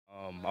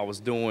I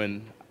was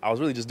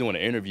really just doing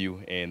an interview,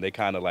 and they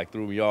kind of like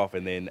threw me off.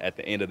 And then at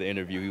the end of the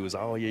interview, he was,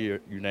 "Oh yeah,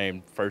 you're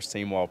named first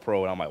team All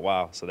Pro," and I'm like,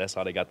 "Wow!" So that's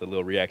how they got the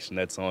little reaction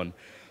that's on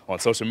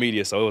social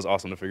media. So it was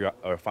awesome to figure out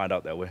or find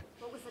out that way.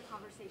 What was the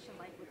conversation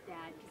like with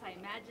Dad? Because I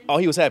imagine. Oh,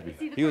 he was happy. Is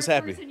he the He was first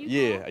happy. person you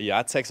Yeah, called? yeah.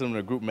 I texted him in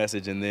a group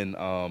message, and then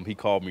he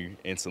called me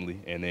instantly,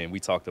 and then we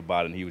talked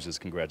about it, and he was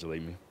just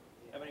congratulating me.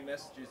 How many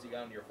messages you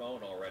got on your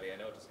phone already? I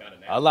know it just got A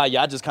announced. lot.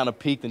 Yeah, I just kind of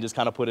peeked and just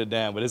kind of put it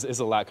down, but it's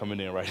a lot coming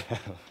in right now.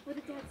 What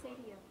did Dad say to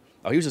you?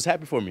 Oh, he was just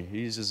happy for me.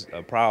 He's just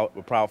a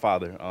proud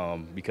father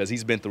because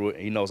he's been through it.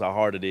 He knows how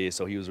hard it is,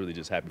 so he was really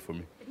just happy for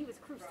me. And he was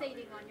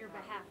crusading on your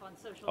behalf on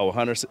social Oh,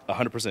 media.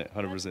 100%,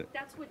 100%.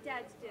 That's what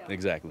dads do.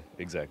 Exactly,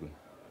 exactly.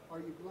 Are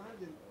you glad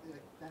that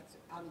that's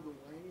out of the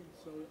way?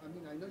 So, I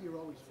mean, I know you're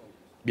always focused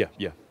Yeah, on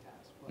yeah. the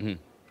task, but Mhm.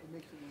 it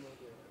makes it a little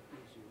bit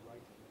easier,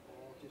 right?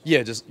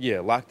 All Yeah,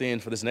 locked in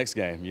for this next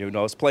game. You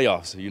know, it's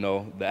playoffs. You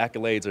know, the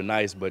accolades are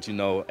nice, but you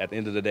know, at the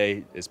end of the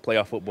day, it's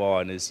playoff football,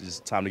 and it's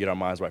just time to get our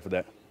minds right for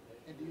that.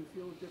 And do you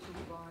feel a different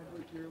vibe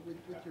with your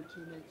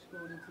teammates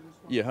going into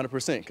this one? Yeah,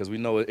 100%, because we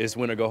know it's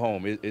win or go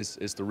home.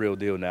 It's the real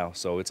deal now.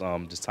 So it's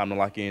just time to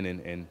lock in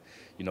and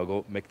you know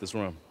go make this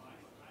run.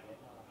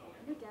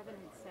 I know Devin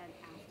had said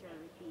after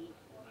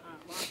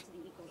the loss to the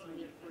Eagles in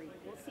Week 3,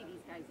 we'll see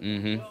these guys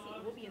Mhm. again.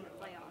 We'll be in the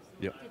playoffs.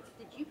 Yep.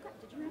 Did you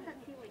have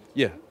that feeling?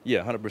 Yeah, too? yeah,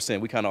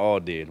 100%. We kind of all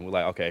did. We're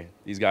like, okay,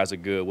 these guys are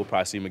good. We'll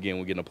probably see them again.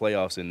 We'll get in the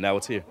playoffs, and now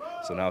it's here.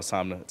 So now it's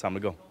time to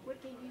go.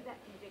 What gave you that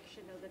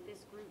conviction, though, that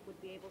this group would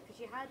be able? Because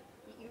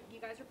you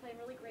guys were playing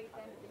really great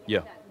then, but then you Yeah.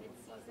 had that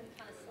mid-season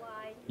kind of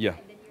slide, Yeah.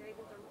 and then you're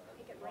able to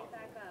pick it right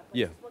back up. Like,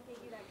 Yeah. just what gave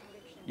you that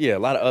conviction? Yeah, a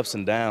lot of ups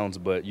and downs,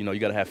 but you know you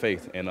got to have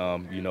faith, and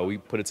you know we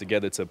put it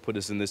together to put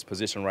us in this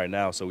position right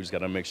now. So we just got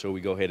to make sure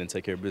we go ahead and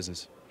take care of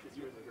business. This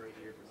year was a great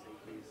year for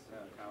safeties.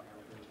 Kyle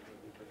Hamilton was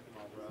a first team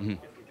All-Pro.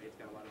 Mhm. Jesse Bates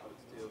got a lot of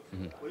votes too.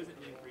 What does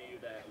it mean for you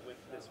that with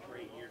this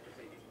great year for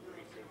safeties and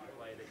great safety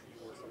play that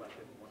you were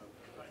selected one of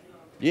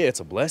the? Yeah,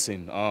 it's a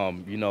blessing.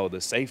 You know, the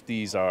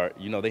safeties are,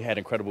 you know, they had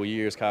incredible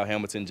years. Kyle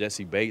Hamilton,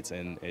 Jesse Bates,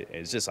 and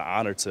it's just an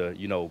honor to,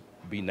 you know,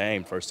 be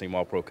named first team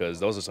All Pro because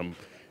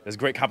there's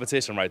great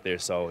competition right there.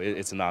 So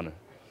it's an honor.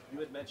 You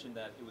had mentioned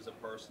that it was a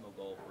personal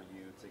goal for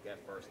you to get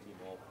first team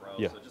All Pro.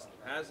 Yeah. So just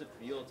how does it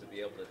feel to be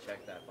able to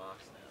check that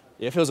box now?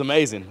 Yeah, it feels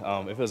amazing.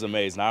 It feels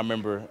amazing. I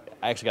remember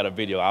I actually got a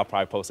video. I'll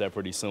probably post that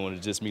pretty soon.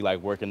 It's just me like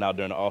working out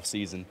during the off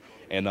season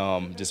and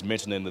just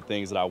mentioning the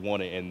things that I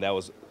wanted, and that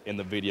was in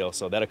the video.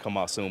 So that'll come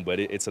out soon. But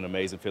it's an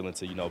amazing feeling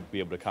to be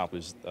able to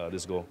accomplish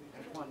this goal.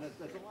 Antoine, there's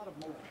a lot of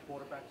mobile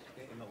quarterbacks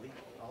in the league,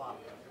 a lot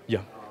of them. Yeah.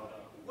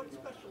 What's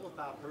special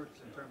about Hurts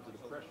in terms of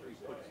the pressure he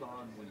puts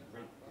on when he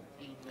breaks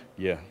containment?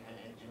 Yeah.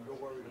 And you're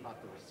worried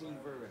about the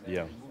receiver and then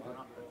Yeah. moving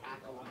up to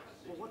tackle him.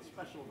 Well, what's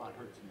special about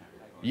Hurts in that?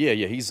 Yeah,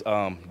 he's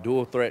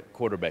dual threat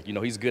quarterback. You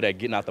know, he's good at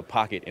getting out the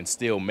pocket and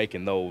still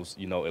making those,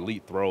 you know,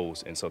 elite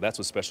throws. And so that's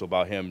what's special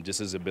about him, just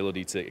his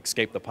ability to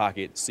escape the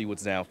pocket, see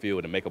what's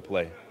downfield, and make a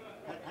play.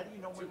 How do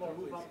you know when to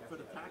move up for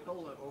the tackle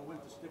or when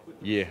to stick with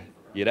the Yeah, receiver?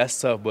 yeah,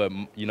 that's tough. But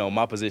you know,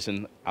 my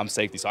position, I'm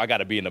safety, so I got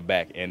to be in the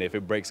back. And if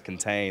it breaks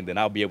contained, then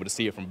I'll be able to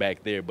see it from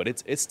back there. But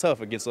it's tough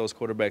against those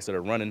quarterbacks that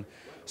are running,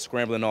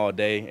 scrambling all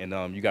day, and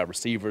you got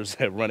receivers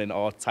that run in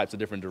all types of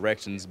different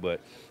directions. But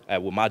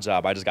with my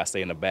job, I just got to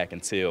stay in the back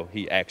until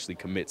he actually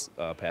commits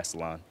past the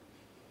line.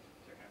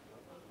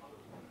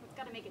 It's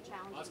got to make it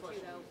challenging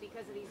too, though,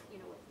 because of these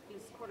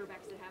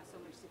quarterbacks that have so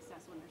much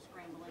success when they're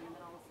scrambling, and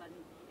then all of a sudden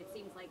it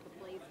seems like the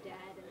play's dead,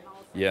 and then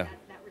all of a sudden Yeah.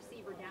 that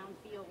receiver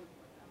downfield.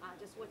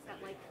 Just what's that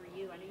like for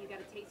you? I know you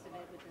got a taste of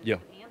it with Yeah.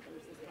 the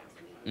Panthers this past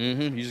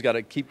week. You just got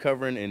to keep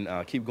covering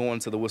and keep going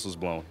until the whistle's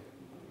blown.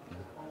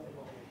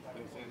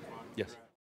 Yes.